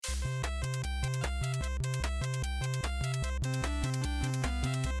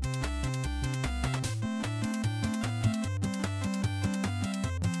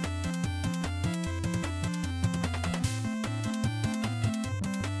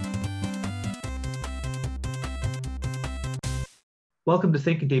Welcome to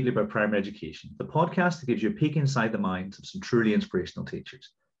Thinking Deeply About Primary Education, the podcast that gives you a peek inside the minds of some truly inspirational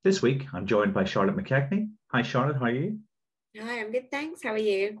teachers. This week, I'm joined by Charlotte McKechnie. Hi, Charlotte, how are you? Hi, I'm good, thanks. How are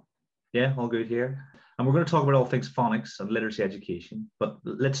you? Yeah, all good here. And we're going to talk about all things phonics and literacy education, but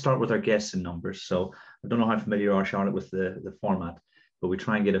let's start with our guests in numbers. So I don't know how familiar you are, Charlotte, with the format, but we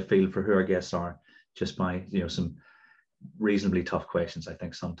try and get a feel for who our guests are just by, some reasonably tough questions, I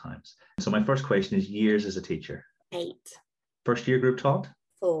think, sometimes. So my first question is years as a teacher. 8. First year group taught?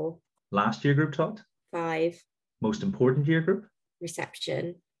 4. Last year group taught? 5. Most important year group?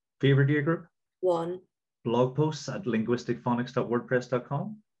 Reception. Favorite year group? 1. Blog posts at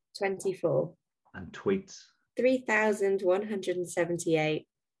linguisticphonics.wordpress.com? 24. And tweets? 3,178.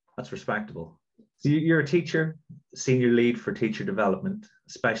 That's respectable. So you're a teacher, senior lead for teacher development,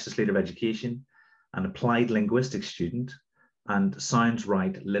 specialist lead of education, an applied linguistics student, and Sounds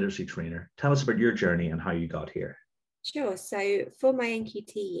Right literacy trainer. Tell us about your journey and how you got here. Sure. So for my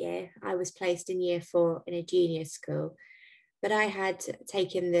NQT year, I was placed in year 4 in a junior school, but I had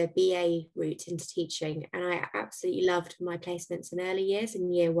taken the BA route into teaching, and I absolutely loved my placements in early years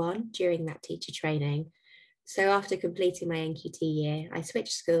in year 1 during that teacher training. So after completing my NQT year, I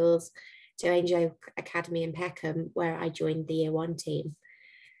switched schools to Angel Academy in Peckham, where I joined the year 1 team.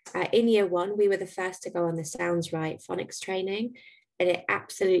 In year 1, we were the first to go on the Sounds Right phonics training, and it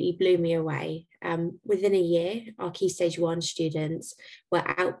absolutely blew me away. Within a year, our Key Stage 1 students were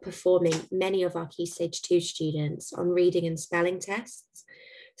outperforming many of our Key Stage 2 students on reading and spelling tests.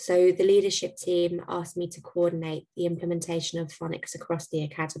 So the leadership team asked me to coordinate the implementation of phonics across the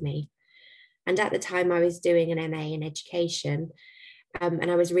academy. And at the time, I was doing an MA in education, and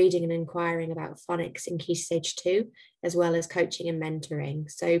I was reading and inquiring about phonics in Key Stage 2, as well as coaching and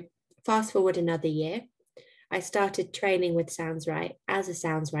mentoring. So fast forward another year, I started training with Sounds Right as a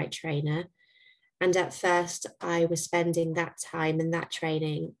Sounds Right trainer. And at first, I was spending that time in that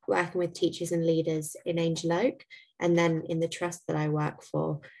training working with teachers and leaders in Angel Oak, and then in the trust that I work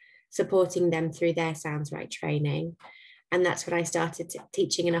for, supporting them through their Sounds Right training. And that's when I started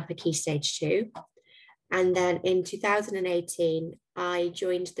teaching in Upper Key Stage 2. And then in 2018, I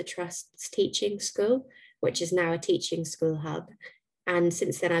joined the Trust's teaching school, which is now a teaching school hub. And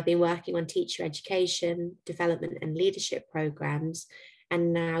since then, I've been working on teacher education, development and leadership programs,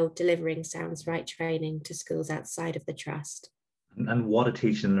 and now delivering Sounds Right training to schools outside of the Trust. And what a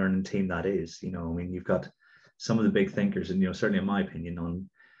teaching and learning team that is. You've got some of the big thinkers, and, certainly in my opinion, on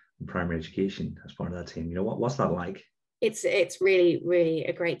primary education as part of that team. What's that like? It's really, really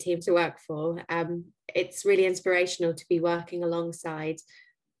a great team to work for. It's really inspirational to be working alongside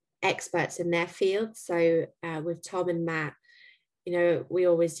experts in their field. So with Tom and Matt, we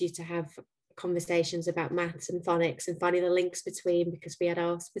always used to have conversations about maths and phonics and finding the links between, because we had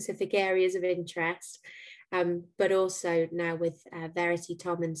our specific areas of interest. But also now with Verity,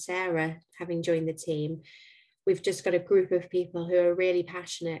 Tom and Sarah having joined the team, we've just got a group of people who are really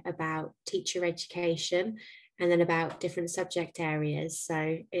passionate about teacher education and then about different subject areas.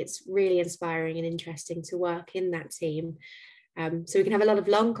 So it's really inspiring and interesting to work in that team. So we can have a lot of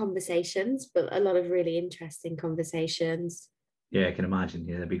long conversations, but a lot of really interesting conversations. Yeah, I can imagine.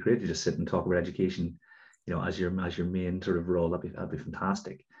 Yeah, it'd be great to just sit and talk about education, as your main sort of role. That'd be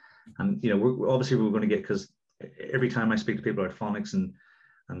fantastic. And we're going to get, because every time I speak to people about phonics and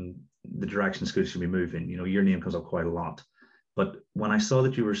the direction schools should be moving, your name comes up quite a lot. But when I saw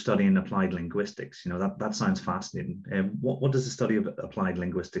that you were studying applied linguistics, that sounds fascinating. What does the study of applied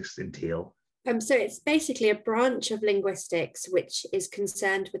linguistics entail? So it's basically a branch of linguistics which is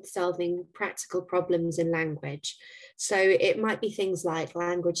concerned with solving practical problems in language. So it might be things like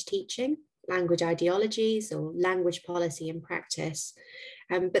language teaching, language ideologies, or language policy and practice.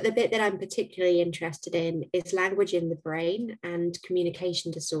 But the bit that I'm particularly interested in is language in the brain and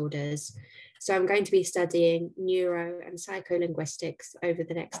communication disorders. So I'm going to be studying neuro and psycholinguistics over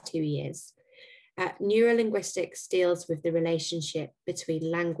the next 2 years. Neurolinguistics deals with the relationship between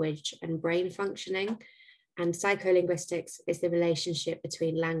language and brain functioning, and psycholinguistics is the relationship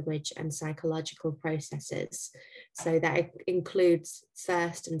between language and psychological processes. So that includes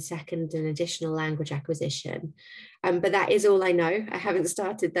first and second and additional language acquisition. But that is all I know. I haven't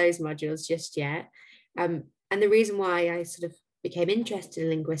started those modules just yet. And the reason why I sort of became interested in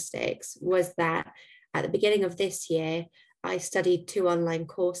linguistics was that at the beginning of this year, I studied 2 online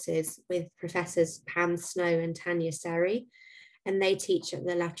courses with Professors Pam Snow and Tanya Seri, and they teach at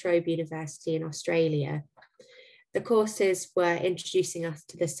the La Trobe University in Australia. The courses were introducing us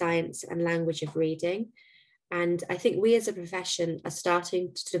to the science and language of reading, and I think we as a profession are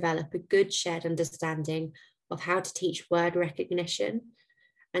starting to develop a good shared understanding of how to teach word recognition.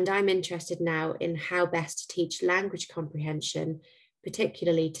 And I'm interested now in how best to teach language comprehension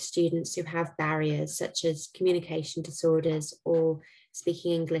particularly to students who have barriers such as communication disorders or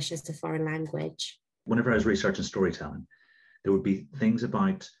speaking English as a foreign language. Whenever I was researching storytelling, there would be things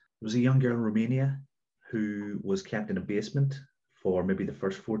about, there was a young girl in Romania who was kept in a basement for maybe the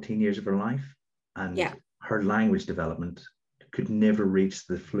first 14 years of her life. And her language development could never reach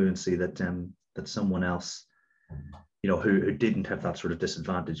the fluency that that someone else, you know, who didn't have that sort of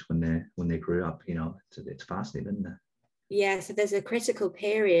disadvantage when they grew up. You know, it's fascinating, isn't it? Yeah, so there's a critical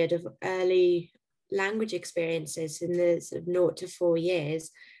period of early language experiences in the sort of 0 to 4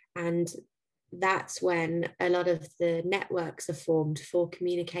 years, and that's when a lot of the networks are formed for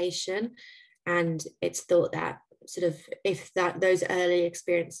communication. And it's thought that sort of if those early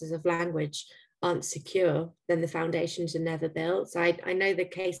experiences of language aren't secure, then the foundations are never built. So I know the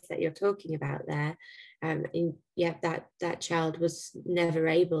case that you're talking about there. That child was never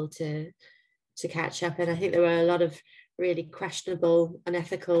able to catch up, and I think there were a lot of really questionable,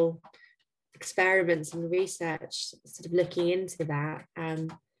 unethical experiments and research sort of looking into that. But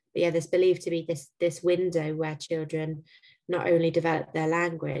yeah, there's believed to be this window where children not only develop their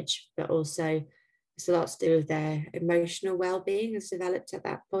language, but also it's a lot to do with their emotional well-being is developed at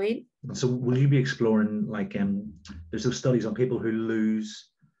that point. So will you be exploring, like, there's those studies on people who lose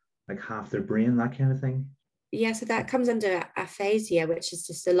like half their brain, that kind of thing? Yeah, so that comes under aphasia, which is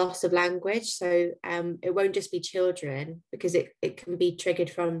just a loss of language. So it won't just be children, because it can be triggered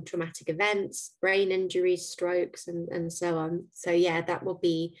from traumatic events, brain injuries, strokes, and so on. So yeah, that will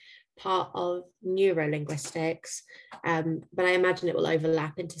be part of neurolinguistics, but I imagine it will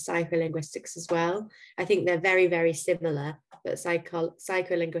overlap into psycholinguistics as well. I think they're very, very similar, but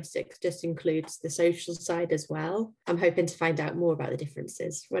psycholinguistics just includes the social side as well. I'm hoping to find out more about the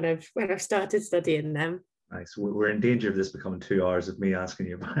differences when I've started studying them. Nice. We're in danger of this becoming 2 hours of me asking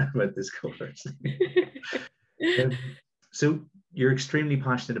you about this course. So you're extremely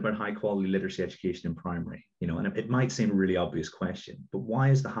passionate about high quality literacy education in primary, you know, and it might seem a really obvious question, but why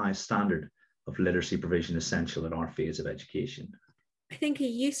is the highest standard of literacy provision essential at our phase of education? I think a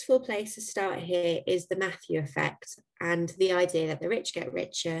useful place to start here is the Matthew effect and the idea that the rich get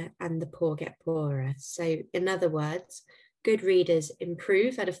richer and the poor get poorer. So in other words, good readers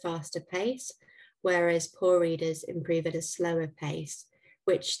improve at a faster pace, whereas poor readers improve at a slower pace,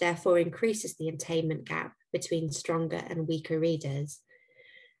 which therefore increases the attainment gap between stronger and weaker readers.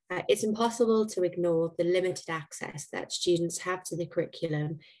 It's impossible to ignore the limited access that students have to the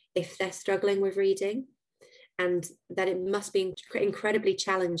curriculum if they're struggling with reading, and that it must be incredibly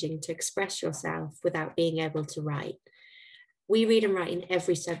challenging to express yourself without being able to write. We read and write in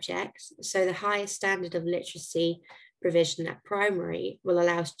every subject, so the highest standard of literacy provision at primary will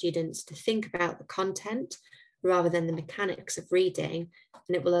allow students to think about the content rather than the mechanics of reading,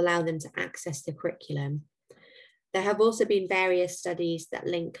 and it will allow them to access the curriculum. There have also been various studies that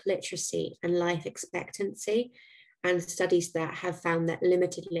link literacy and life expectancy, and studies that have found that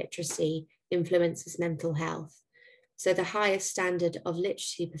limited literacy influences mental health. So the highest standard of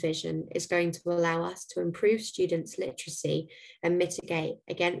literacy provision is going to allow us to improve students' literacy and mitigate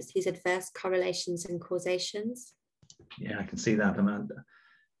against these adverse correlations and causations. Yeah, I can see that. I mean,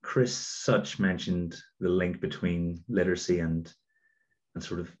 Chris Such mentioned the link between literacy and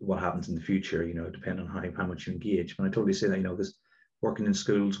sort of what happens in the future, you know, depending on how much you engage. And I totally say that, you know, because working in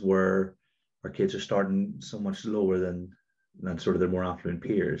schools where our kids are starting so much lower than sort of their more affluent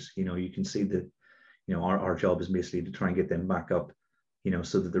peers, you know, you can see that, you know, our job is basically to try and get them back up, you know,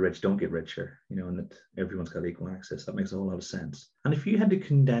 so that the rich don't get richer, you know, and that everyone's got equal access. That makes a whole lot of sense. And if you had to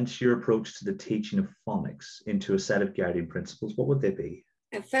condense your approach to the teaching of phonics into a set of guiding principles, what would they be?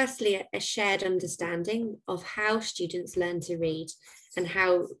 Firstly, a shared understanding of how students learn to read and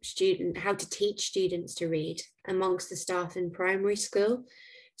how to teach students to read amongst the staff in primary school.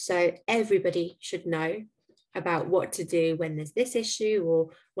 So everybody should know about what to do when there's this issue, or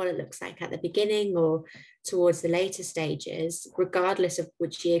what it looks like at the beginning or towards the later stages, regardless of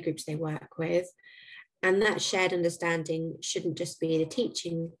which year groups they work with. And that shared understanding shouldn't just be the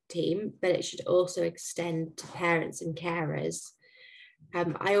teaching team, but it should also extend to parents and carers.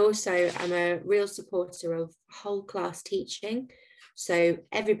 I also am a real supporter of whole class teaching. So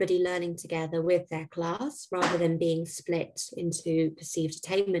everybody learning together with their class rather than being split into perceived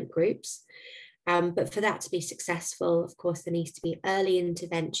attainment groups. But for that to be successful, of course, there needs to be early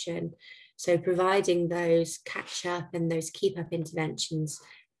intervention. So providing those catch up and those keep up interventions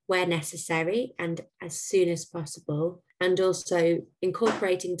where necessary and as soon as possible, and also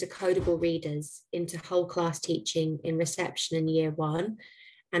incorporating decodable readers into whole class teaching in reception in year 1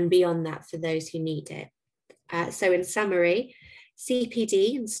 and beyond that for those who need it. So in summary,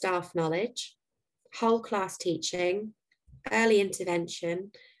 CPD and staff knowledge, whole class teaching, early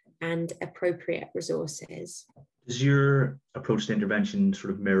intervention and appropriate resources. Does your approach to intervention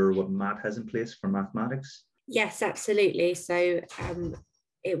sort of mirror what Matt has in place for mathematics? Yes, absolutely. So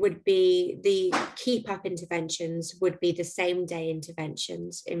it would be the keep up interventions would be the same day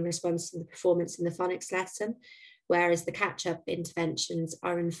interventions in response to the performance in the phonics lesson, whereas the catch up interventions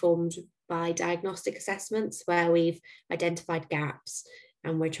are informed by diagnostic assessments where we've identified gaps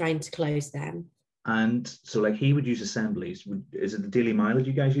and we're trying to close them. And so like he would use assemblies. Is it the daily mileage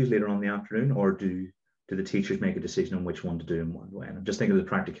you guys use later on in the afternoon, or do the teachers make a decision on which one to do in one way? And I'm just thinking of the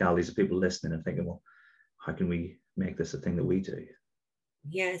practicalities of people listening and thinking, well, how can we make this a thing that we do?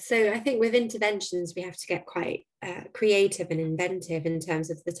 Yeah, so I think with interventions, we have to get quite creative and inventive in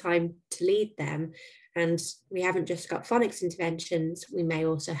terms of the time to lead them. And we haven't just got phonics interventions, we may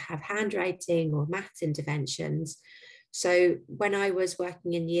also have handwriting or maths interventions. So when I was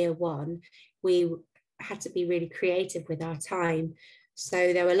working in year one, we had to be really creative with our time.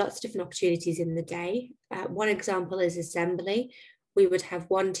 So there were lots of different opportunities in the day. One example is assembly. We would have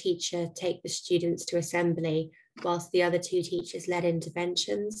one teacher take the students to assembly whilst the other two teachers led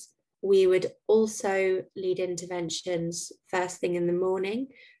interventions. We would also lead interventions first thing in the morning.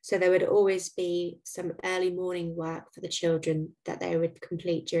 So there would always be some early morning work for the children that they would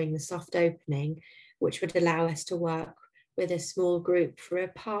complete during the soft opening, which would allow us to work with a small group for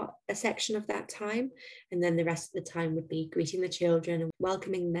a section of that time. And then the rest of the time would be greeting the children and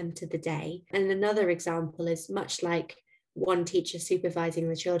welcoming them to the day. And another example is much like one teacher supervising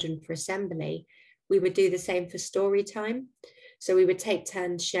the children for assembly, we would do the same for story time. So we would take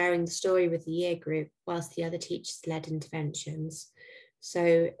turns sharing the story with the year group whilst the other teachers led interventions.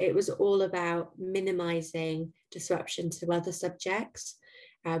 So it was all about minimizing disruption to other subjects,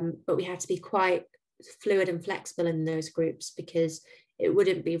 but we had to be quite fluid and flexible in those groups because it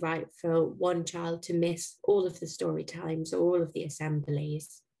wouldn't be right for one child to miss all of the story times or all of the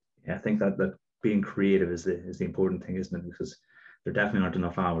assemblies. Yeah, I think that being creative is the important thing, isn't it? Because there definitely aren't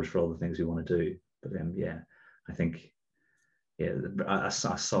enough hours for all the things we want to do. But yeah, I think a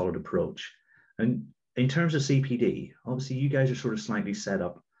solid approach. And in terms of CPD, obviously you guys are sort of slightly set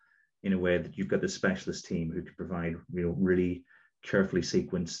up in a way that you've got the specialist team who can provide really carefully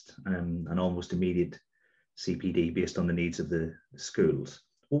sequenced and almost immediate CPD based on the needs of the schools.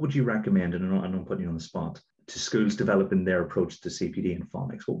 What would you recommend, and I'm putting you on the spot, to schools developing their approach to CPD and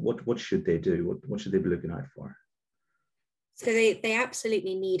phonics? What should they do? What should they be looking out for? So they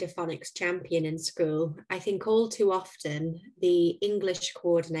absolutely need a phonics champion in school. I think all too often the English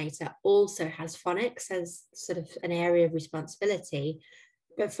coordinator also has phonics as sort of an area of responsibility,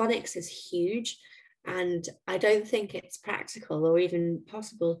 but phonics is huge. And I don't think it's practical or even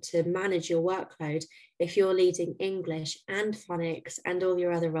possible to manage your workload if you're leading English and phonics and all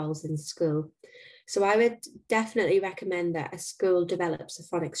your other roles in school. So I would definitely recommend that a school develops a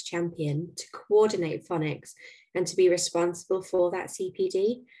phonics champion to coordinate phonics and to be responsible for that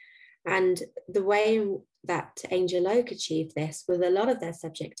CPD. And the way that Angel Oak achieved this with a lot of their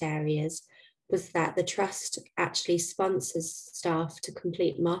subject areas was that the trust actually sponsors staff to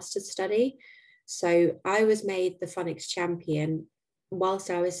complete master's study. So I was made the phonics champion whilst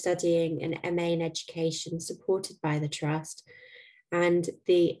I was studying an MA in education supported by the trust. And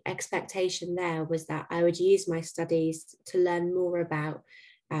the expectation there was that I would use my studies to learn more about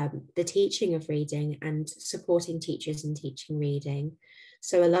the teaching of reading and supporting teachers in teaching reading.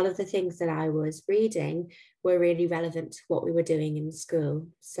 So a lot of the things that I was reading were really relevant to what we were doing in school.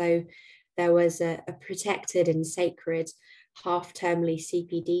 So there was a protected and sacred half-termly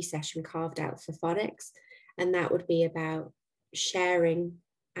CPD session carved out for phonics, and that would be about sharing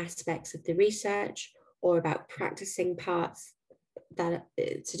aspects of the research or about practicing parts that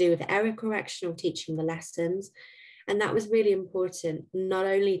to do with error correction or teaching the lessons. And that was really important, not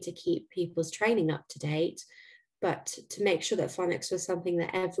only to keep people's training up to date, but to make sure that phonics was something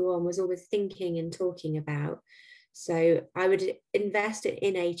that everyone was always thinking and talking about. So I would invest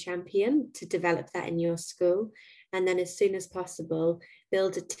in a champion to develop that in your school. And then as soon as possible,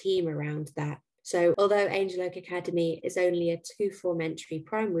 build a team around that. So although Angel Oak Academy is only a 2-form entry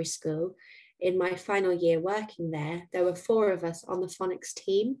primary school, in my final year working there were 4 of us on the phonics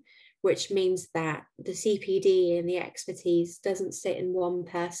team, which means that the CPD and the expertise doesn't sit in one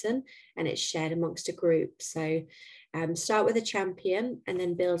person and it's shared amongst a group. So start with a champion and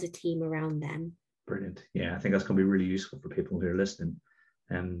then build a team around them. Brilliant. Yeah, I think that's going to be really useful for people who are listening.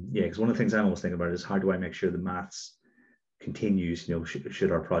 Yeah, because one of the things I'm always thinking about is how do I make sure the maths continues,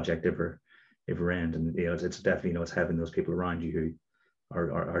 should our project ever end? And, it's definitely, it's having those people around you who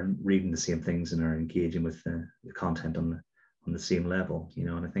are reading the same things and are engaging with the content on the same level,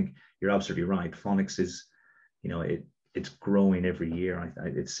 and I think you're absolutely right. Phonics is, it's growing every year.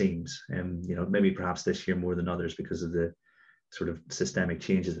 It seems, you know, maybe perhaps this year more than others because of the sort of systemic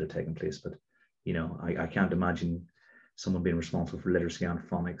changes that have taken place. But you know, I can't imagine someone being responsible for literacy and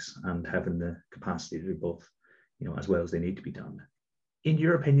phonics and having the capacity to do both, you know, as well as they need to be done. In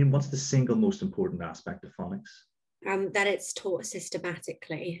your opinion, what's the single most important aspect of phonics? That it's taught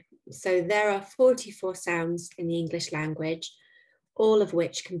systematically. So there are 44 sounds in the English language, all of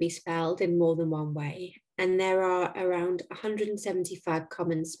which can be spelled in more than one way. And there are around 175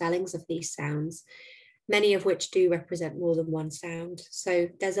 common spellings of these sounds, many of which do represent more than one sound. So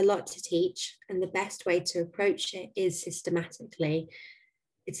there's a lot to teach, and the best way to approach it is systematically.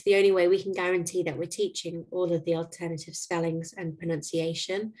 It's the only way we can guarantee that we're teaching all of the alternative spellings and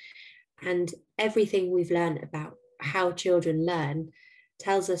pronunciation. And everything we've learned about how children learn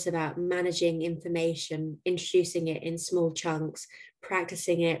tells us about managing information, introducing it in small chunks,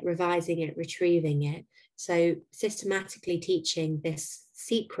 practicing it, revising it, retrieving it. So systematically teaching this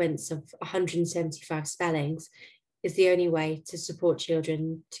sequence of 175 spellings is the only way to support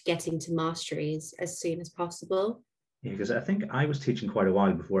children to getting to masteries as soon as possible. Yeah, because I think I was teaching quite a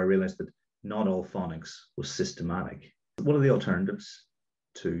while before I realized that not all phonics was systematic. What are the alternatives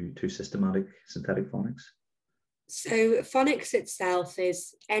to systematic synthetic phonics? So phonics itself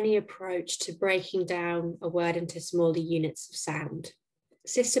is any approach to breaking down a word into smaller units of sound.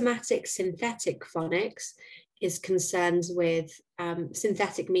 Systematic synthetic phonics is concerned with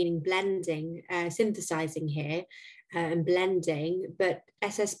synthetic meaning blending, synthesizing here and blending, but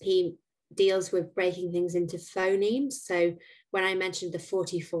SSP deals with breaking things into phonemes. So when I mentioned the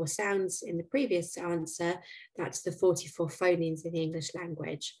 44 sounds in the previous answer, that's the 44 phonemes in the English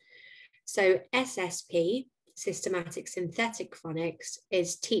language. So SSP, systematic synthetic phonics,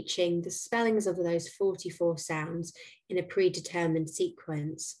 is teaching the spellings of those 44 sounds in a predetermined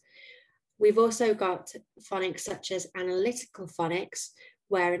sequence. We've also got phonics such as analytical phonics,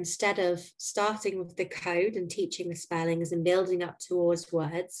 where instead of starting with the code and teaching the spellings and building up towards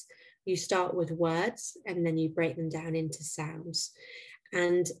words, you start with words and then you break them down into sounds.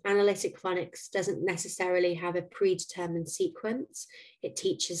 And analytic phonics doesn't necessarily have a predetermined sequence. It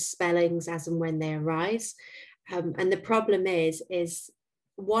teaches spellings as and when they arise. And the problem is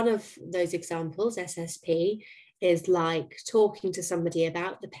one of those examples, SSP, is like talking to somebody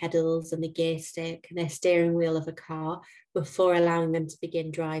about the pedals and the gear stick and their steering wheel of a car before allowing them to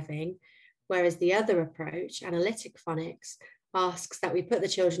begin driving. Whereas the other approach, analytic phonics, asks that we put the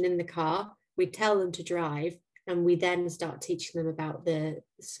children in the car, we tell them to drive, and we then start teaching them about the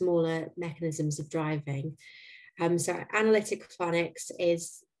smaller mechanisms of driving. So analytic phonics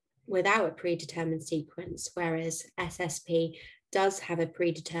is without a predetermined sequence, whereas SSP does have a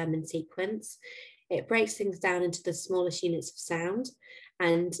predetermined sequence. It breaks things down into the smallest units of sound,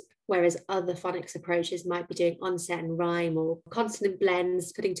 and whereas other phonics approaches might be doing onset and rhyme or consonant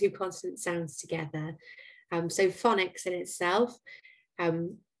blends, putting two consonant sounds together. So phonics in itself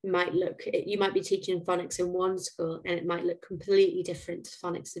might look, you might be teaching phonics in one school and it might look completely different to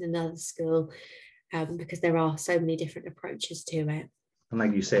phonics in another school because there are so many different approaches to it. And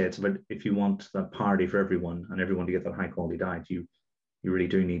like you say, it's about if you want that party for everyone and everyone to get that high quality diet, you really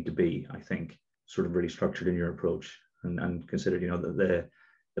do need to be, I think, sort of really structured in your approach and consider, you know,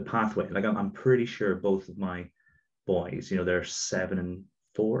 the pathway. Like I'm pretty sure both of my boys, you know, they're 7 and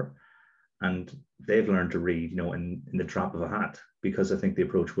 4, and they've learned to read, you know, in the drop of a hat, because I think the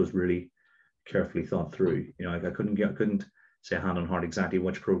approach was really carefully thought through. You know, I couldn't say hand on heart exactly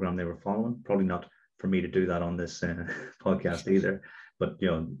which program they were following. Probably not for me to do that on this podcast either. But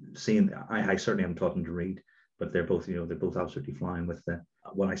you know, I certainly haven't taught them to read, but they're both absolutely flying with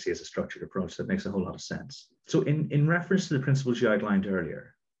what I see as a structured approach that makes a whole lot of sense. So in reference to the principles you outlined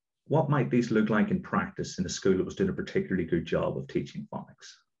earlier, what might these look like in practice in a school that was doing a particularly good job of teaching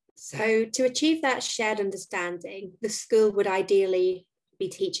phonics? So to achieve that shared understanding, the school would ideally be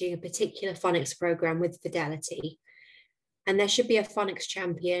teaching a particular phonics program with fidelity. And there should be a phonics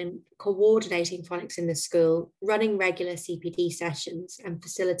champion coordinating phonics in the school, running regular CPD sessions and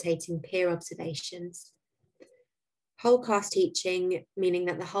facilitating peer observations. Whole class teaching, meaning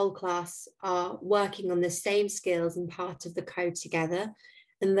that the whole class are working on the same skills and part of the code together,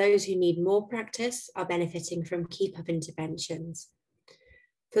 and those who need more practice are benefiting from keep-up interventions.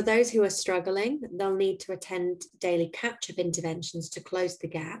 For those who are struggling, they'll need to attend daily catch-up interventions to close the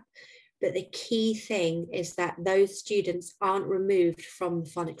gap. But the key thing is that those students aren't removed from the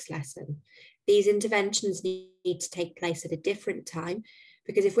phonics lesson. These interventions need to take place at a different time,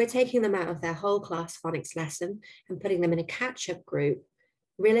 because if we're taking them out of their whole class phonics lesson and putting them in a catch-up group,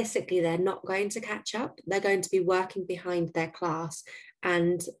 realistically, they're not going to catch up. They're going to be working behind their class,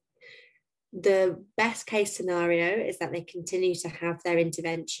 and The best case scenario is that they continue to have their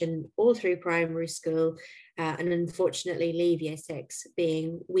intervention all through primary school, and unfortunately leave year 6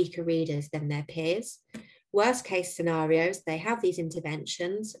 being weaker readers than their peers. Worst case scenarios, they have these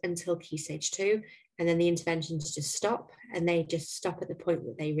interventions until Key Stage 2, and then the interventions just stop, and they just stop at the point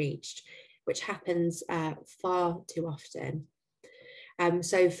that they reached, which happens far too often.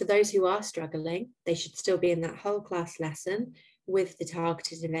 So for those who are struggling, they should still be in that whole class lesson with the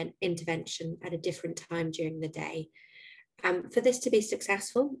targeted intervention at a different time during the day. For this to be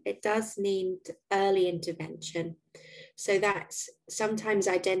successful, it does need early intervention. So that's sometimes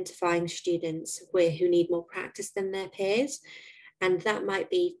identifying students who need more practice than their peers. And that might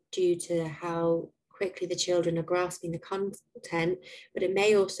be due to how quickly the children are grasping the content, but it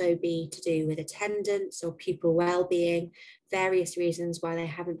may also be to do with attendance or pupil well-being, various reasons why they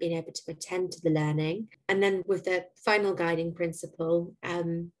haven't been able to attend to the learning. And then with the final guiding principle,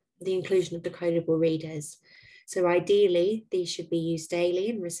 the inclusion of decodable readers. So ideally, these should be used daily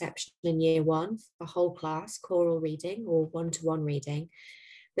in reception in year 1 for whole class choral reading or one-to-one reading.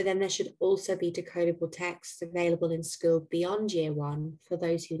 But then there should also be decodable texts available in school beyond year 1 for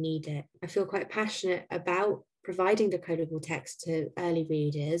those who need it. I feel quite passionate about providing decodable text to early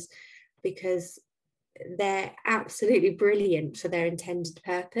readers because they're absolutely brilliant for their intended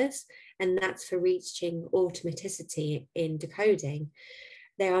purpose, and that's for reaching automaticity in decoding.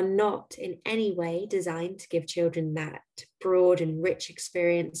 They are not in any way designed to give children that broad and rich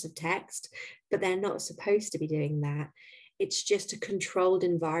experience of text, but they're not supposed to be doing that. It's just a controlled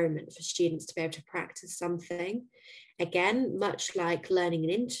environment for students to be able to practice something. Again, much like learning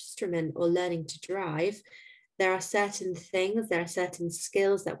an instrument or learning to drive, there are certain things, there are certain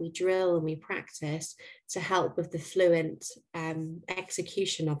skills that we drill and we practice to help with the fluent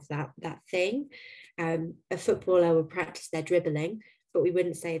execution of that thing. A footballer would practice their dribbling, but we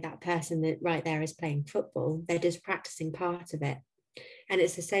wouldn't say that person that right there is playing football. They're just practicing part of it. And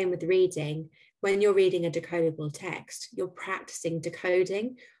it's the same with reading. When you're reading a decodable text, you're practicing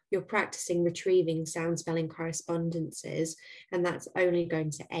decoding, you're practicing retrieving sound spelling correspondences, and that's only going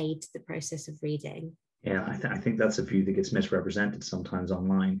to aid the process of reading. Yeah, I think that's a view that gets misrepresented sometimes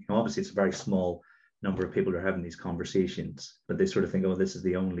online. Obviously, it's a very small number of people who are having these conversations, but they sort of think, oh, this is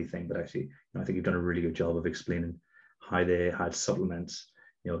the only thing. But actually, I think you've done a really good job of explaining how they had supplements,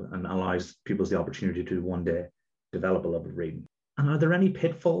 and allows people the opportunity to one day develop a love of reading. And are there any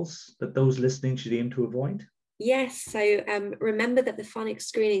pitfalls that those listening should aim to avoid? Yes, so remember that the phonics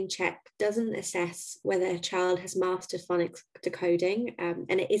screening check doesn't assess whether a child has mastered phonics decoding,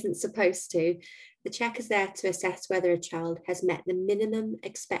 and it isn't supposed to. The check is there to assess whether a child has met the minimum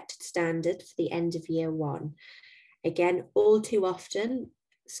expected standard for the end of year 1. Again, all too often,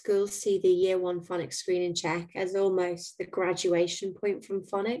 schools see the year 1 phonics screening check as almost the graduation point from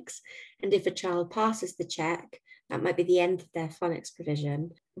phonics. And if a child passes the check, that might be the end of their phonics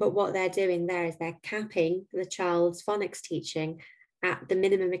provision. But what they're doing there is they're capping the child's phonics teaching at the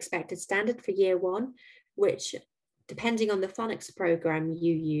minimum expected standard for year 1, which, depending on the phonics program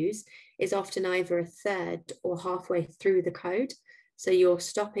you use, is often either a third or halfway through the code. So you're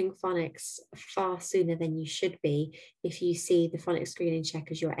stopping phonics far sooner than you should be if you see the phonics screening check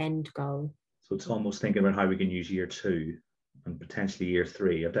as your end goal. So it's almost thinking about how we can use year 2 and potentially year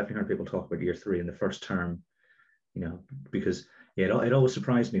 3. I've definitely heard people talk about year 3 in the first term, because it always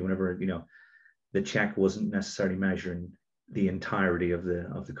surprised me whenever, the check wasn't necessarily measuring the entirety of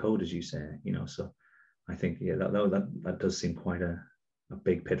the code, as you say, so I think, that does seem quite a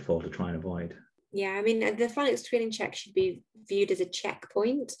big pitfall to try and avoid. Yeah, I mean, the phonics screening check should be viewed as a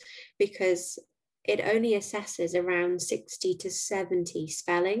checkpoint because it only assesses around 60 to 70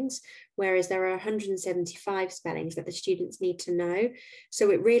 spellings, whereas there are 175 spellings that the students need to know.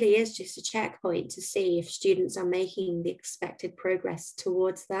 So it really is just a checkpoint to see if students are making the expected progress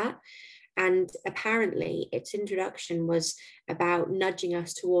towards that. And apparently its introduction was about nudging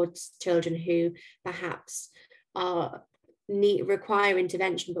us towards children who perhaps require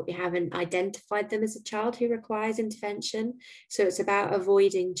intervention, but we haven't identified them as a child who requires intervention. So it's about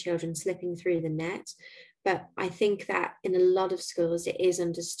avoiding children slipping through the net. But I think that in a lot of schools, it is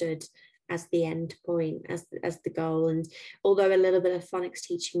understood as the end point, as the goal. And although a little bit of phonics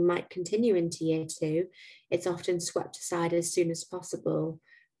teaching might continue into year 2, it's often swept aside as soon as possible.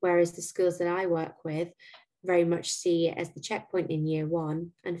 Whereas the schools that I work with very much see it as the checkpoint in year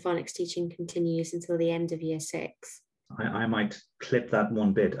 1, and phonics teaching continues until the end of year 6. I might clip that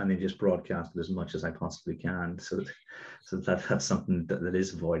one bit and then just broadcast it as much as I possibly can, so that's something that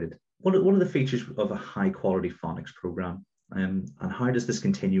is avoided. What are the features of a high quality phonics program? And how does this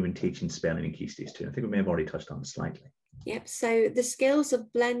continue in teaching spelling in Key Stage 2? I think we may have already touched on it slightly. Yep, so the skills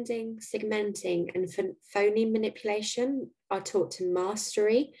of blending, segmenting, and phoneme manipulation are taught to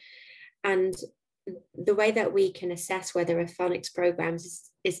mastery. And the way that we can assess whether a phonics program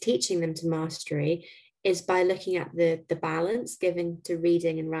is teaching them to mastery is by looking at the balance given to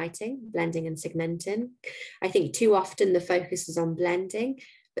reading and writing, blending and segmenting. I think too often the focus is on blending,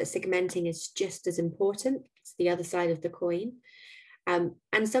 but segmenting is just as important. It's the other side of the coin.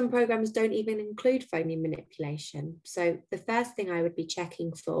 And some programs don't even include phoneme manipulation. So the first thing I would be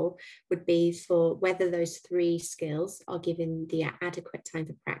checking for would be for whether those 3 skills are given the adequate time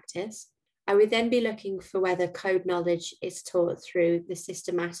for practice. I would then be looking for whether code knowledge is taught through the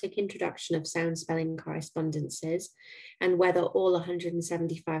systematic introduction of sound spelling correspondences and whether all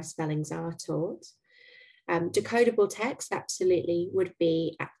 175 spellings are taught. Decodable text absolutely would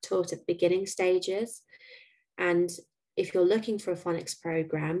be taught at beginning stages. And if you're looking for a phonics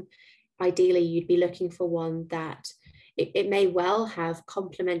program, ideally you'd be looking for one that it may well have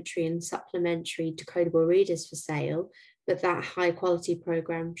complementary and supplementary decodable readers for sale, but that high quality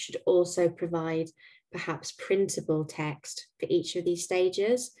program should also provide perhaps printable text for each of these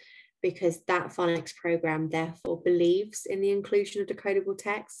stages, because that phonics program therefore believes in the inclusion of decodable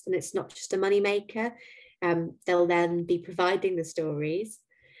text, and it's not just a moneymaker. They'll then be providing the stories.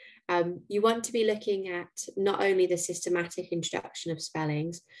 You want to be looking at not only the systematic introduction of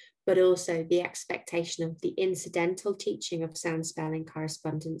spellings, but also the expectation of the incidental teaching of sound spelling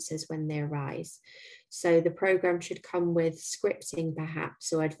correspondences when they arise. So the program should come with scripting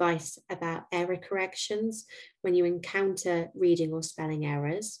perhaps, or advice about error corrections when you encounter reading or spelling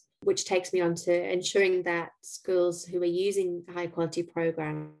errors, which takes me on to ensuring that schools who are using high quality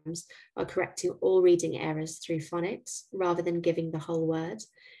programs are correcting all reading errors through phonics rather than giving the whole word.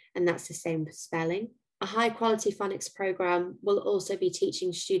 And that's the same for spelling. A high quality phonics program will also be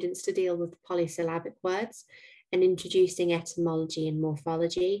teaching students to deal with polysyllabic words and introducing etymology and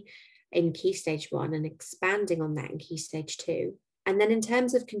morphology in Key Stage 1 and expanding on that in Key Stage 2. And then in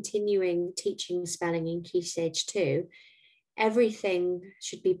terms of continuing teaching spelling in Key Stage 2, everything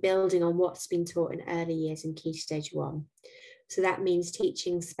should be building on what's been taught in early years in Key Stage 1. So that means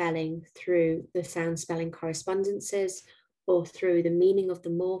teaching spelling through the sound spelling correspondences, or through the meaning of the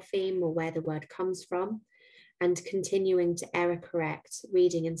morpheme or where the word comes from, and continuing to error correct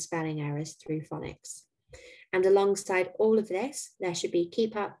reading and spelling errors through phonics. And alongside all of this, there should be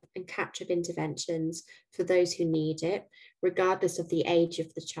keep up and catch up interventions for those who need it, regardless of the age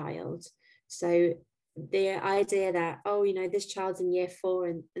of the child. So the idea that, oh, you know, this child's in year 4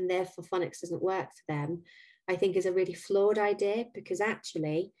 and therefore phonics doesn't work for them, I think is a really flawed idea, because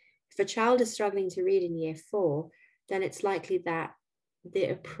actually, if a child is struggling to read in year 4, then it's likely that the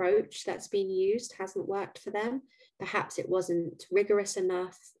approach that's been used hasn't worked for them. Perhaps it wasn't rigorous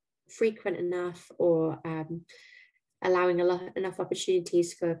enough, frequent enough, or allowing enough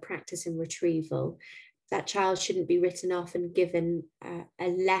opportunities for practice and retrieval. That child shouldn't be written off and given a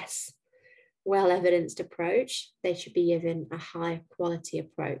less well-evidenced approach. They should be given a high quality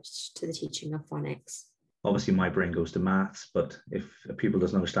approach to the teaching of phonics. Obviously my brain goes to maths, but if a pupil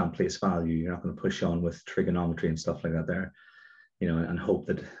doesn't understand place value, you're not going to push on with trigonometry and stuff like that there, you know, and hope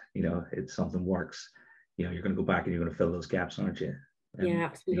that, you know, something works. You know, you're going to go back and you're going to fill those gaps, aren't you? Yeah,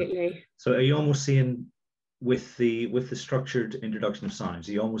 absolutely. You know, so are you almost seeing with the structured introduction of sounds,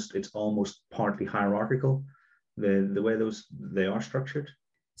 it's almost partly hierarchical, the way they are structured?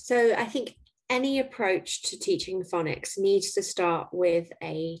 So I think any approach to teaching phonics needs to start with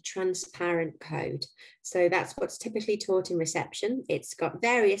a transparent code. So that's what's typically taught in reception. It's got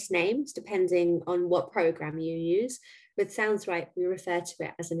various names depending on what program you use. With Sounds Right, we refer to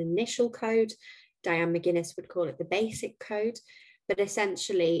it as an initial code. Diane McGuinness would call it the basic code. But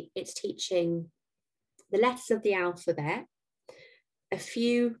essentially, it's teaching the letters of the alphabet, a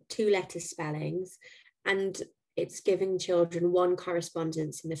few 2-letter spellings, and it's giving children one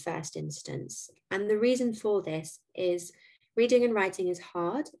correspondence in the first instance. And the reason for this is reading and writing is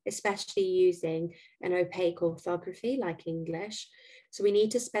hard, especially using an opaque orthography like English. So we need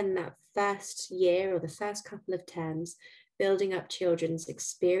to spend that first year or the first couple of terms building up children's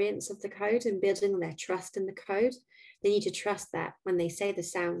experience of the code and building their trust in the code. They need to trust that when they say the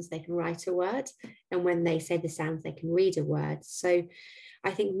sounds, they can write a word, and when they say the sounds, they can read a word. So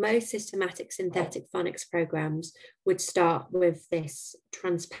I think most systematic synthetic phonics programs would start with this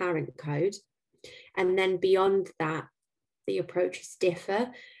transparent code. And then beyond that, the approaches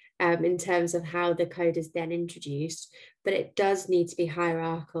differ in terms of how the code is then introduced. But it does need to be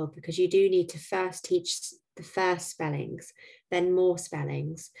hierarchical, because you do need to first teach the first spellings, then more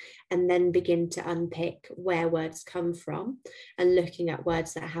spellings, and then begin to unpick where words come from and looking at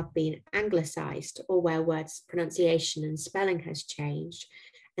words that have been anglicised or where words pronunciation and spelling has changed.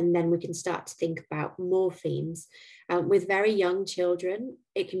 And then we can start to think about morphemes. With very young children,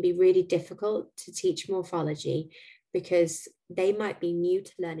 it can be really difficult to teach morphology because they might be new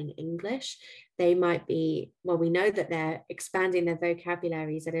to learning English. They might be, well, we know that they're expanding their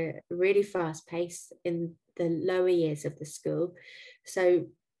vocabularies at a really fast pace in the lower years of the school. So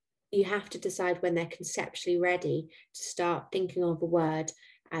you have to decide when they're conceptually ready to start thinking of a word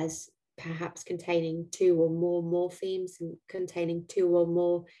as perhaps containing 2 or more morphemes and containing 2 or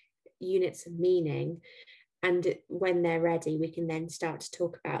more units of meaning. And when they're ready, we can then start to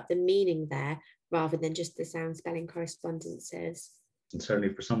talk about the meaning there rather than just the sound spelling correspondences. And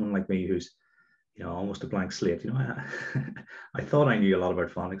certainly for someone like me who's, almost a blank slate, I thought I knew a lot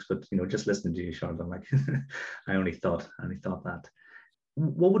about phonics, but, just listening to you, Charlotte, I'm like, I only thought that.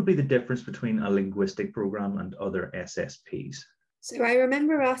 What would be the difference between a linguistic program and other SSPs? So I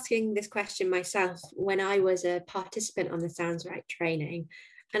remember asking this question myself when I was a participant on the Sounds Right training,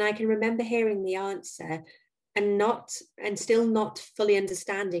 and I can remember hearing the answer and still not fully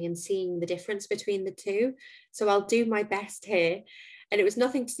understanding and seeing the difference between the two. So I'll do my best here. And it was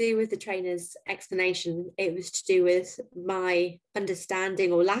nothing to do with the trainer's explanation. It was to do with my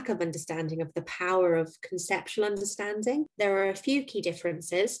understanding or lack of understanding of the power of conceptual understanding. There are a few key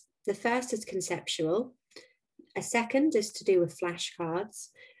differences. The first is conceptual. A second is to do with flashcards.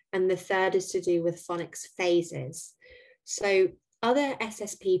 And the third is to do with phonics phases. So other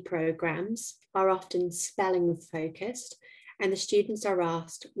SSP programs are often spelling focused, and the students are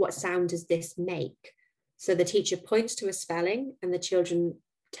asked, what sound does this make? So the teacher points to a spelling and the children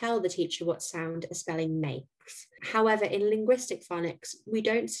tell the teacher what sound a spelling makes. However, in linguistic phonics, we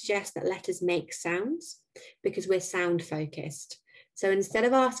don't suggest that letters make sounds because we're sound focused. So instead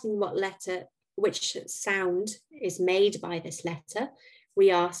of asking which sound is made by this letter, we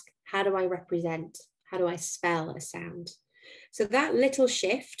ask, how do I spell a sound? So that little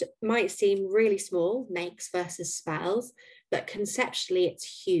shift might seem really small, makes versus spells, but conceptually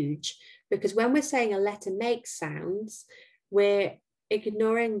it's huge, because when we're saying a letter makes sounds, we're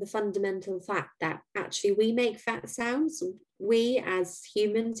ignoring the fundamental fact that actually we make fat sounds. We as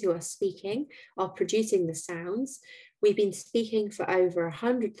humans who are speaking are producing the sounds. We've been speaking for over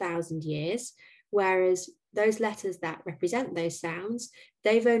 100,000 years, whereas those letters that represent those sounds,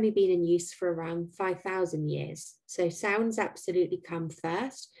 they've only been in use for around 5,000 years. So sounds absolutely come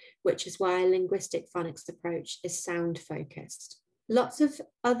first, which is why a linguistic phonics approach is sound focused. Lots of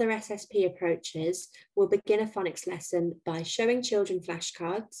other SSP approaches will begin a phonics lesson by showing children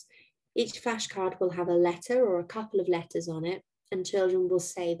flashcards. Each flashcard will have a letter or a couple of letters on it, and children will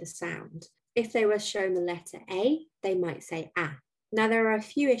say the sound. If they were shown the letter A, they might say ah. Now there are a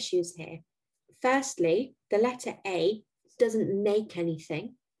few issues here. Firstly, the letter A doesn't make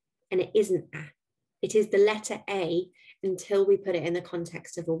anything, and it isn't ah. It is the letter A until we put it in the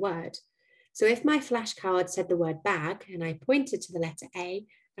context of a word. So if my flashcard said the word bag and I pointed to the letter A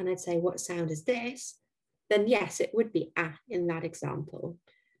and I'd say, what sound is this? Then yes, it would be ah in that example.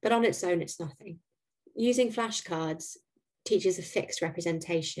 But on its own, it's nothing. Using flashcards teaches a fixed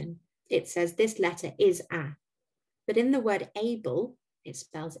representation. It says this letter is ah. But in the word able, it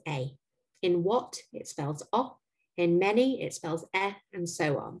spells A. In what, it spells o. In many, it spells e, and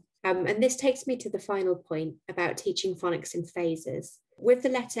so on. And this takes me to the final point about teaching phonics in phases. With the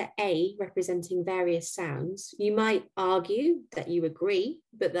letter A representing various sounds, you might argue that you agree,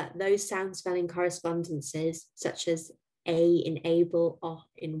 but that those sound spelling correspondences, such as A in able, O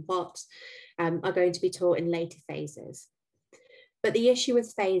in what, are going to be taught in later phases. But the issue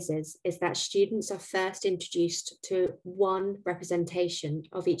with phases is that students are first introduced to one representation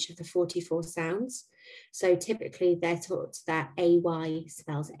of each of the 44 sounds. So typically they're taught that AY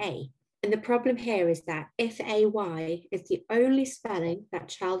spells A. And the problem here is that if AY is the only spelling that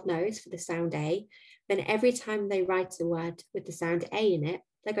child knows for the sound A, then every time they write a word with the sound A in it,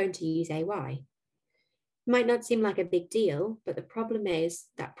 they're going to use AY. It might not seem like a big deal, but the problem is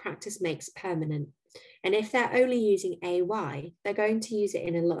that practice makes permanent. And if they're only using AY, they're going to use it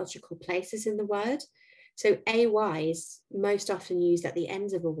in illogical places in the word. So AY is most often used at the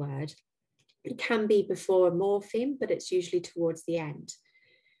ends of a word. It can be before a morpheme, but it's usually towards the end.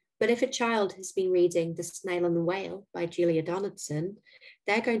 But if a child has been reading The Snail and the Whale by Julia Donaldson,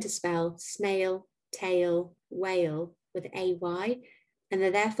 they're going to spell snail, tail, whale with AY, and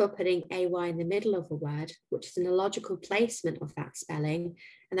they're therefore putting AY in the middle of a word, which is an illogical placement of that spelling,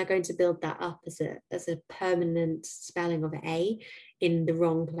 and they're going to build that up as a permanent spelling of A in the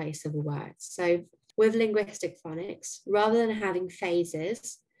wrong place of a word. So With linguistic phonics, rather than having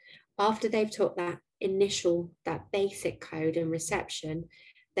phases, after they've taught that basic code and reception,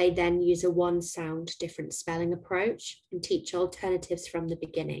 they then use a one sound different spelling approach and teach alternatives from the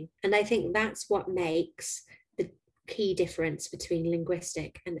beginning. And I think that's what makes the key difference between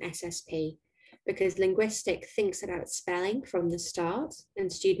linguistic and SSP, because linguistic thinks about spelling from the start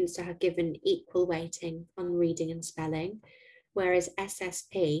and students are given equal weighting on reading and spelling, whereas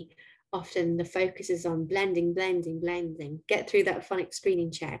SSP, often the focus is on blending, get through that phonics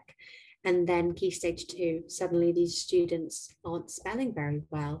screening check. And then key stage 2, suddenly these students aren't spelling very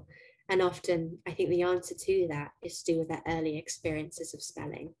well. And often I think the answer to that is to do with their early experiences of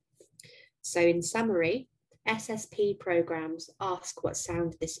spelling. So in summary, SSP programs ask what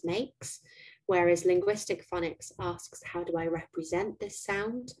sound this makes, whereas linguistic phonics asks how do I represent this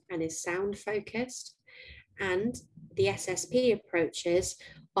sound and is sound focused. And the SSP approaches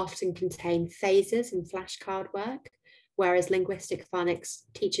often contain phases and flashcard work, whereas linguistic phonics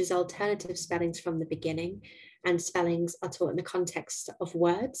teaches alternative spellings from the beginning, and spellings are taught in the context of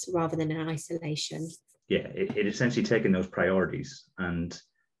words rather than in isolation. Yeah, it essentially taking those priorities and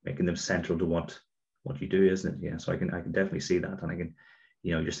making them central to what you do, isn't it? Yeah, so I can definitely see that, and I can,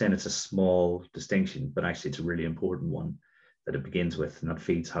 you're saying it's a small distinction, but actually it's a really important one that it begins with, and that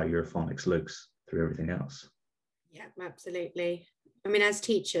feeds how your phonics looks through everything else. Yeah, absolutely. I mean, as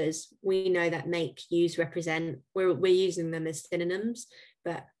teachers, we know that make, use, represent, we're using them as synonyms,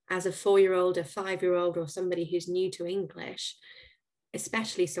 but as a 4-year-old, a 5-year-old, or somebody who's new to English,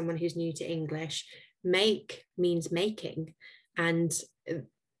 especially someone who's new to English, make means making, and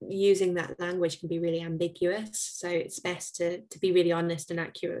using that language can be really ambiguous. So it's best to be really honest and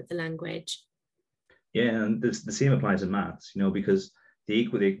accurate with the language. Yeah, and the same applies in maths, because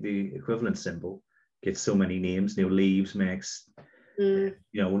the equivalent symbol gets so many names, leaves, makes,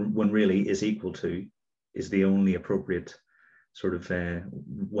 when really is equal to is the only appropriate sort of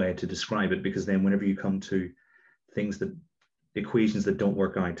way to describe it, because then whenever you come to equations that don't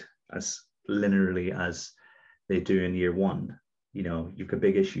work out as linearly as they do in year 1, you've got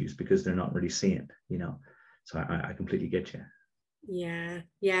big issues because they're not really seeing, so I completely get you.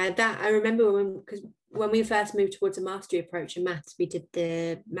 Yeah, that I remember when we first moved towards a mastery approach in maths, we did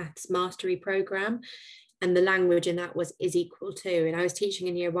the maths mastery program, and the language in that is equal to, and I was teaching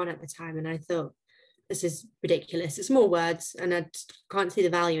in year 1 at the time, and I thought, this is ridiculous, it's more words and I can't see the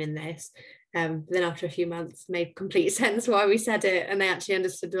value in this. Then after a few months, it made complete sense why we said it, and they actually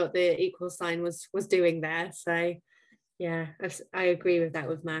understood what the equal sign was doing there. So yeah, I agree with that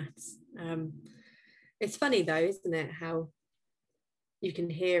with maths. It's funny though, isn't it, how you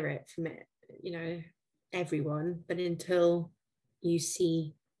can hear it from everyone, but until you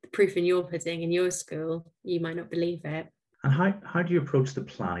see the proof in your pudding in your school, you might not believe it. And how do you approach the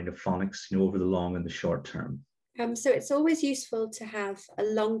planning of phonics, over the long and the short term? So it's always useful to have a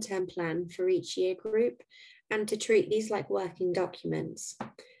long-term plan for each year group and to treat these like working documents.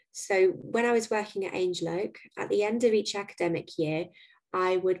 So when I was working at Angel Oak, at the end of each academic year,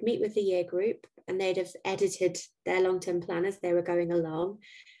 I would meet with the year group and they'd have edited their long-term plan as they were going along.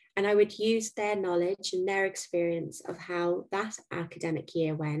 And I would use their knowledge and their experience of how that academic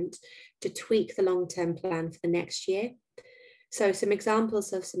year went to tweak the long-term plan for the next year. So some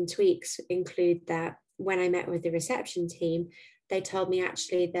examples of some tweaks include that when I met with the reception team, they told me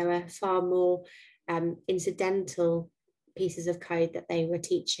actually there were far more incidental pieces of code that they were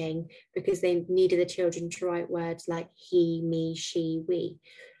teaching because they needed the children to write words like he, me, she, we.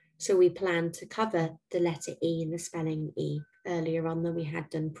 So we planned to cover the letter E and the spelling E earlier on than we had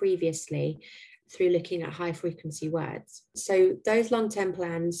done previously through looking at high frequency words. So those long-term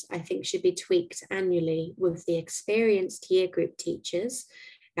plans, I think, should be tweaked annually with the experienced year group teachers,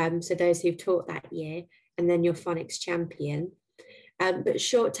 so those who've taught that year, and then your phonics champion. But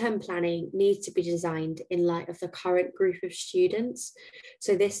short-term planning needs to be designed in light of the current group of students.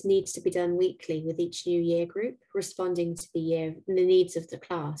 So this needs to be done weekly with each new year group, responding to the year and the needs of the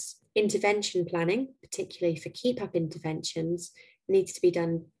class. Intervention planning, particularly for keep up interventions, needs to be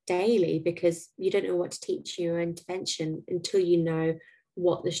done daily because you don't know what to teach your intervention until you know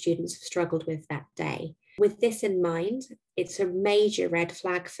what the students have struggled with that day. With this in mind, it's a major red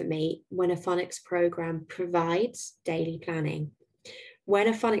flag for me when a phonics program provides daily planning. When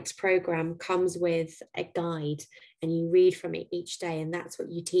a phonics program comes with a guide and you read from it each day and that's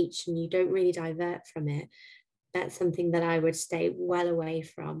what you teach and you don't really divert from it, that's something that I would stay well away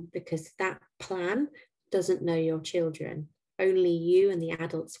from because that plan doesn't know your children. Only you and the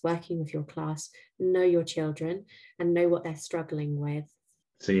adults working with your class know your children and know what they're struggling with.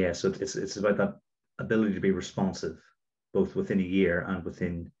 So yeah, so it's about that ability to be responsive, both within a year and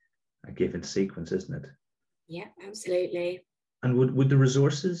within a given sequence, isn't it? Yeah, absolutely. And would the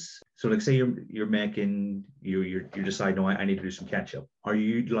resources, so like say you're making you decide, no, I need to do some catch up. Are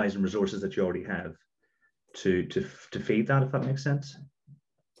you utilizing resources that you already have to feed that, if that makes sense?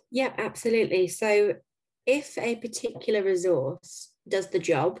 Yeah, absolutely. So if a particular resource does the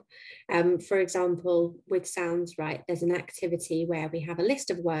job, for example, with Sounds Right, there's an activity where we have a list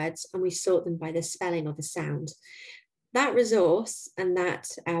of words and we sort them by the spelling of a sound. That resource and that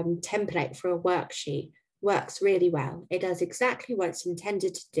template for a worksheet works really well. It does exactly what it's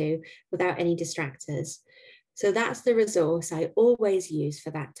intended to do without any distractors. So that's the resource I always use for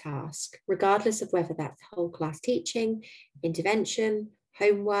that task, regardless of whether that's whole class teaching, intervention,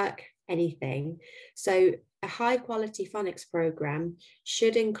 homework, anything. So a high quality phonics program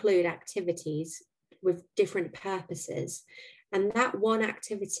should include activities with different purposes. And that one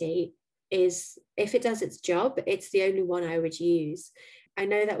activity is, if it does its job, it's the only one I would use. I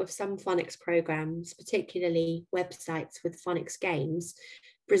know that with some phonics programs, particularly websites with phonics games,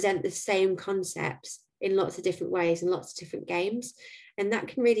 present the same concepts in lots of different ways and lots of different games. And that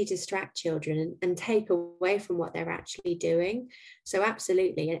can really distract children and take away from what they're actually doing. So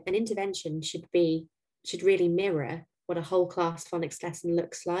absolutely, an intervention should really mirror what a whole class phonics lesson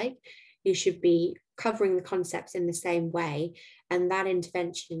looks like. You should be covering the concepts in the same way. And that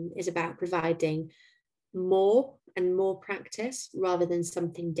intervention is about providing more and more practice rather than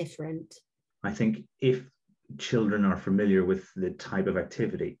something different. I think if children are familiar with the type of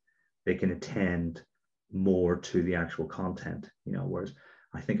activity, they can attend more to the actual content, whereas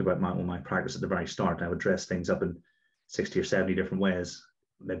I think about my practice at the very start, I would dress things up in 60 or 70 different ways.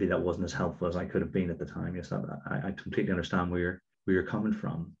 Maybe that wasn't as helpful as I could have been at the time. Yes, I completely understand where you're coming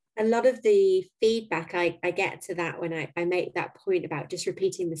from. A lot of the feedback I get to that when I make that point about just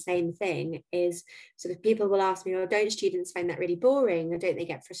repeating the same thing is sort of people will ask me, oh, don't students find that really boring? Or don't they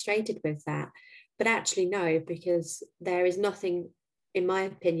get frustrated with that? But actually, no, because there is nothing, in my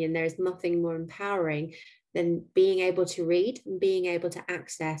opinion, there is nothing more empowering than being able to read and being able to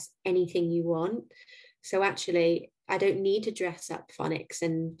access anything you want. So actually, I don't need to dress up phonics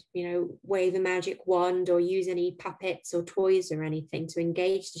and, wave a magic wand or use any puppets or toys or anything to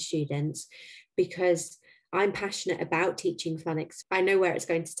engage the students, because I'm passionate about teaching phonics. I know where it's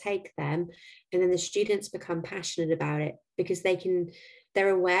going to take them. And then the students become passionate about it because they're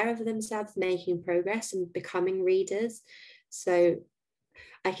aware of themselves making progress and becoming readers. So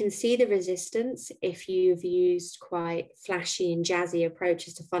I can see the resistance if you've used quite flashy and jazzy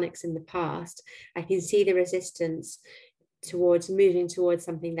approaches to phonics in the past. I can see the resistance towards moving towards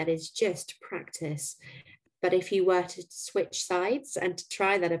something that is just practice. But if you were to switch sides and to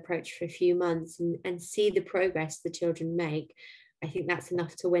try that approach for a few months and see the progress the children make, I think that's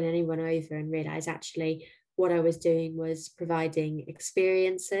enough to win anyone over and realize actually what I was doing was providing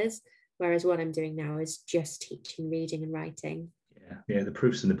experiences, whereas what I'm doing now is just teaching reading and writing. Yeah, the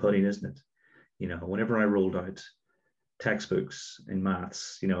proof's in the pudding, isn't it? Whenever I rolled out textbooks in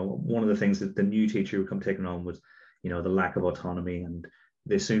maths, one of the things that the new teacher would come taking on was, the lack of autonomy. And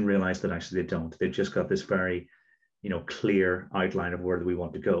they soon realized that actually they don't. They've just got this very, clear outline of where we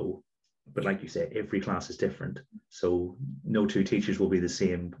want to go. But like you say, every class is different. So no two teachers will be the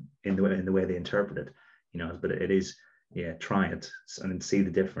same in the way they interpret it, but it is, try it and see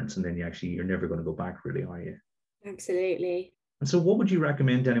the difference. And then you're never going to go back, really, are you? Absolutely. And so what would you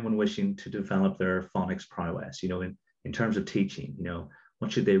recommend to anyone wishing to develop their phonics prowess, in terms of teaching,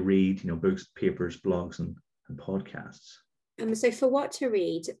 what should they read, books, papers, blogs, and podcasts? So for what to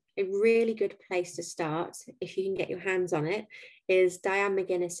read, a really good place to start, if you can get your hands on it, is Diane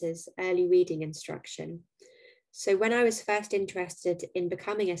McGuinness's Early Reading Instruction. So when I was first interested in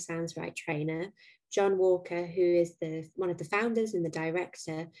becoming a Sounds Right trainer, John Walker, who is one of the founders and the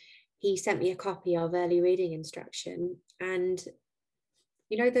director, he sent me a copy of Early Reading Instruction. And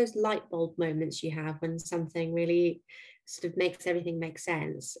those light bulb moments you have when something really sort of makes everything make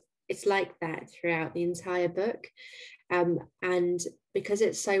sense. It's like that throughout the entire book. And because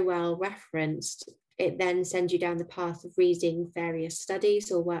it's so well referenced, it then sends you down the path of reading various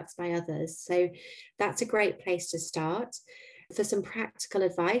studies or works by others. So that's a great place to start. For some practical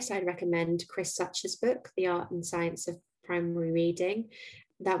advice, I'd recommend Chris Such's book, The Art and Science of Primary Reading.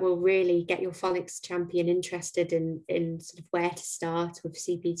 That will really get your phonics champion interested in sort of where to start with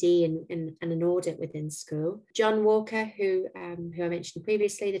CPD and an audit within school. John Walker, who I mentioned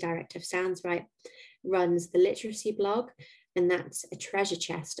previously, the director of Sounds Right, runs the literacy blog, and that's a treasure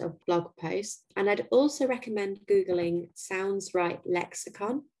chest of blog posts. And I'd also recommend Googling Sounds Right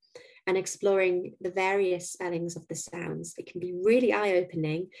lexicon, and exploring the various spellings of the sounds. It can be really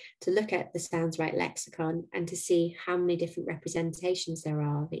eye-opening to look at the Sounds Right lexicon and to see how many different representations there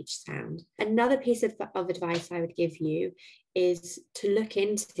are of each sound. Another piece of advice I would give you is to look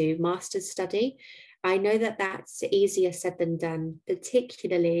into master's study. I know that that's easier said than done,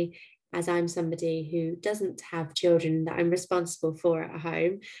 particularly as I'm somebody who doesn't have children that I'm responsible for at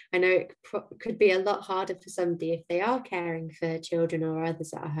home. I know it could be a lot harder for somebody if they are caring for children or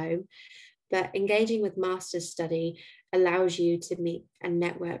others at home, but engaging with master's study allows you to meet and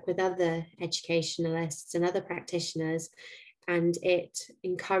network with other educationalists and other practitioners, and it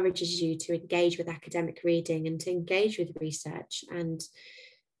encourages you to engage with academic reading and to engage with research, and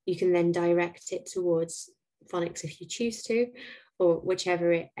you can then direct it towards phonics if you choose to, or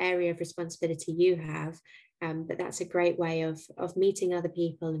whichever area of responsibility you have. But that's a great way of meeting other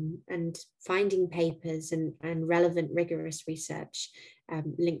people and finding papers and relevant, rigorous research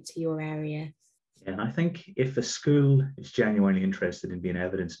linked to your area. And I think if a school is genuinely interested in being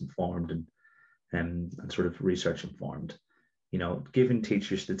evidence informed and sort of research informed, giving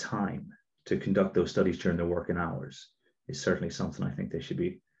teachers the time to conduct those studies during their working hours is certainly something I think they should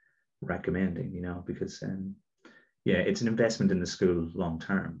be recommending, because it's an investment in the school long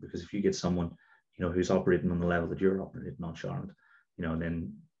term, because if you get someone who's operating on the level that you're operating on, Charlotte,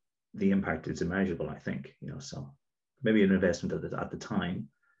 then the impact is immeasurable, I think. So maybe an investment at the time,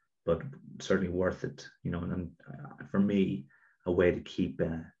 but certainly worth it, and for me, a way to keep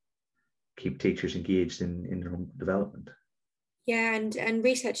teachers engaged in their own development. Yeah, and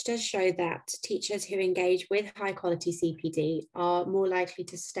research does show that teachers who engage with high quality CPD are more likely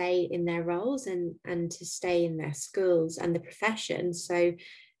to stay in their roles and to stay in their schools and the profession. So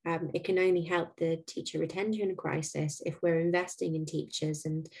it can only help the teacher retention crisis if we're investing in teachers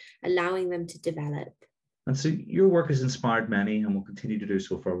and allowing them to develop. And so your work has inspired many and will continue to do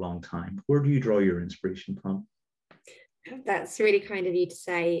so for a long time. Where do you draw your inspiration from? That's really kind of you to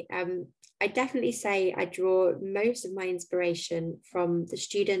say. I definitely say I draw most of my inspiration from the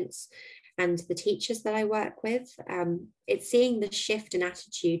students and the teachers that I work with. It's seeing the shift in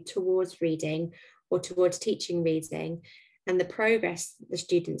attitude towards reading or towards teaching reading and the progress the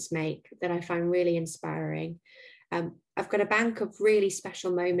students make that I find really inspiring. I've got a bank of really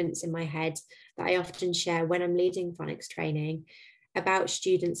special moments in my head that I often share when I'm leading phonics training about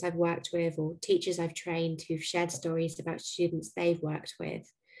students I've worked with or teachers I've trained who've shared stories about students they've worked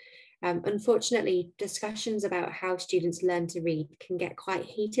with. Unfortunately, discussions about how students learn to read can get quite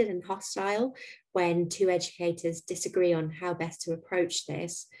heated and hostile when two educators disagree on how best to approach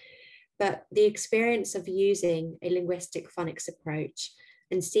this. But the experience of using a linguistic phonics approach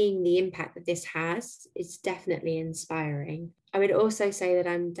and seeing the impact that this has is definitely inspiring. I would also say that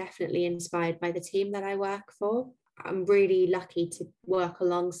I'm definitely inspired by the team that I work for. I'm really lucky to work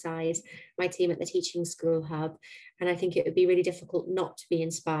alongside my team at the Teaching School Hub, and I think it would be really difficult not to be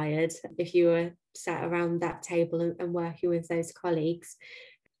inspired if you were sat around that table and working with those colleagues.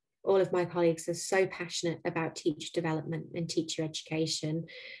 All of my colleagues are so passionate about teacher development and teacher education,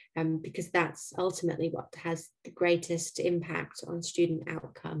 because that's ultimately what has the greatest impact on student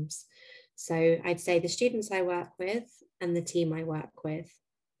outcomes. So I'd say the students I work with and the team I work with.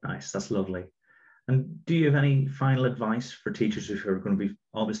 Nice, that's lovely. And do you have any final advice for teachers who are going to be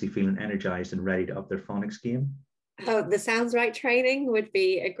obviously feeling energized and ready to up their phonics game? Oh, the Sounds Right training would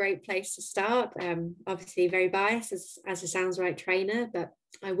be a great place to start. Obviously very biased as a Sounds Right trainer, but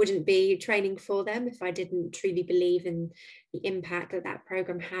I wouldn't be training for them if I didn't truly believe in the impact that that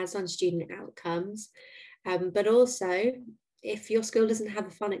program has on student outcomes. But also, if your school doesn't have a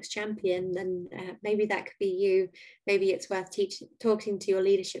phonics champion, then maybe that could be you. Maybe it's worth talking to your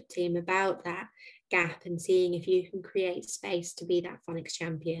leadership team about that gap and seeing if you can create space to be that phonics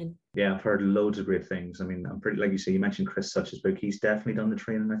champion. Yeah, I've heard loads of great things. I mean, I'm pretty, like you say, you mentioned Chris Such's book. He's definitely done the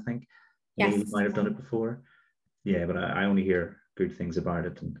training, I think. Yes. Neil might have done it before. Yeah, but I only hear good things about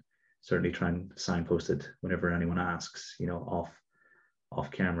it, and certainly try and signpost it whenever anyone asks,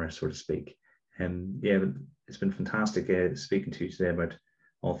 off camera, so to speak. And yeah, it's been fantastic speaking to you today about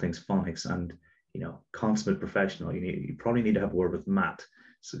all things phonics and, consummate professional. You probably need to have a word with Matt,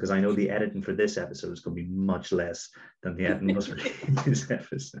 because I know the editing for this episode is going to be much less than the editing was for this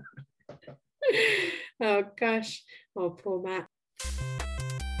episode. Oh gosh, oh poor Matt.